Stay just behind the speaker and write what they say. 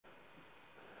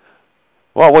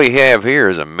What we have here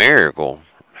is a miracle.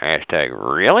 Hashtag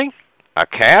really? A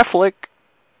Catholic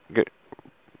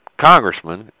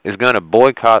congressman is going to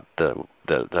boycott the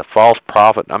false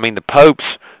prophet, I mean the Pope's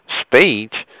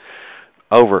speech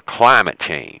over climate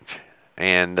change.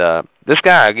 And this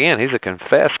guy, again, he's a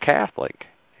confessed Catholic.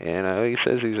 You know, he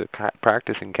says he's a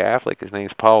practicing Catholic. His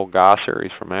name's Paul Gosser.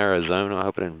 He's from Arizona. I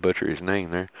hope I didn't butcher his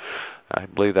name there. I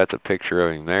believe that's a picture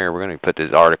of him there. We're going to put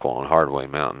this article on Hardway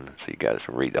Mountain so you guys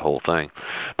can read the whole thing.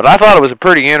 But I thought it was a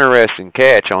pretty interesting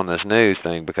catch on this news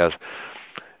thing because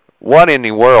what in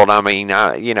the world? I mean,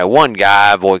 you know, one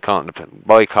guy boycotting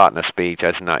a speech,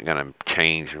 that's not going to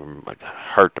change or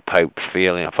hurt the Pope's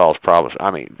feeling, a false prophet.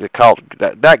 I mean,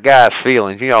 that guy's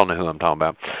feelings, you all know who I'm talking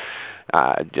about.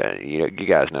 You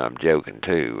guys know I'm joking,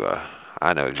 too.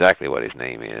 I know exactly what his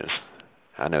name is.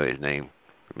 I know his name,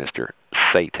 Mr.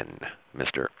 Satan,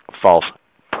 Mr. False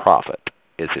Prophet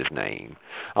is his name.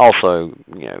 Also,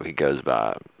 you know, he goes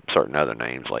by certain other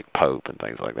names like Pope and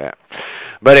things like that.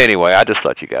 But anyway, I just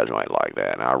thought you guys might like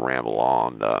that, and I'll ramble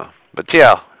on. But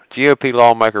yeah, GOP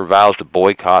lawmaker vows to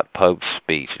boycott Pope's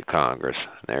speech to Congress.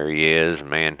 There he is,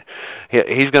 man.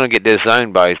 He's going to get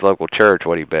disowned by his local church,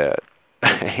 what do you bet?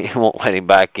 He won't let him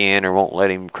back in, or won't let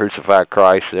him crucify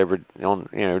Christ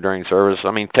during service.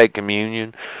 I mean, take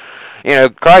communion. You know,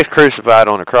 Christ crucified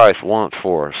on the cross once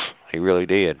for us. He really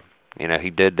did. You know,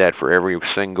 he did that for every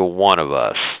single one of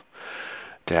us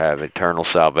to have eternal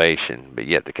salvation. But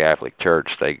yet the Catholic Church,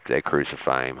 they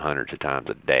crucify him hundreds of times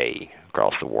a day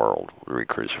across the world.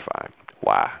 Re-crucify him.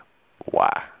 Why?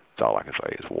 Why? That's all I can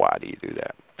say is, why do you do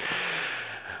that?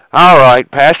 All right,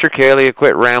 Pastor Kelly,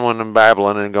 quit rambling and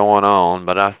babbling and going on,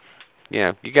 but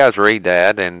you guys read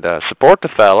that and support the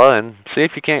fella and see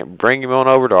if you can't bring him on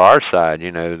over to our side,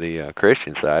 you know, the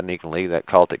Christian side, and he can leave that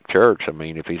cultic church. I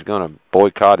mean, if he's going to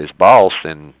boycott his boss,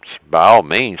 then by all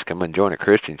means, come and join a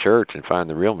Christian church and find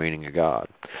the real meaning of God.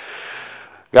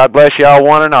 God bless y'all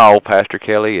one and all. Pastor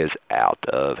Kelly is out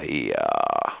of here.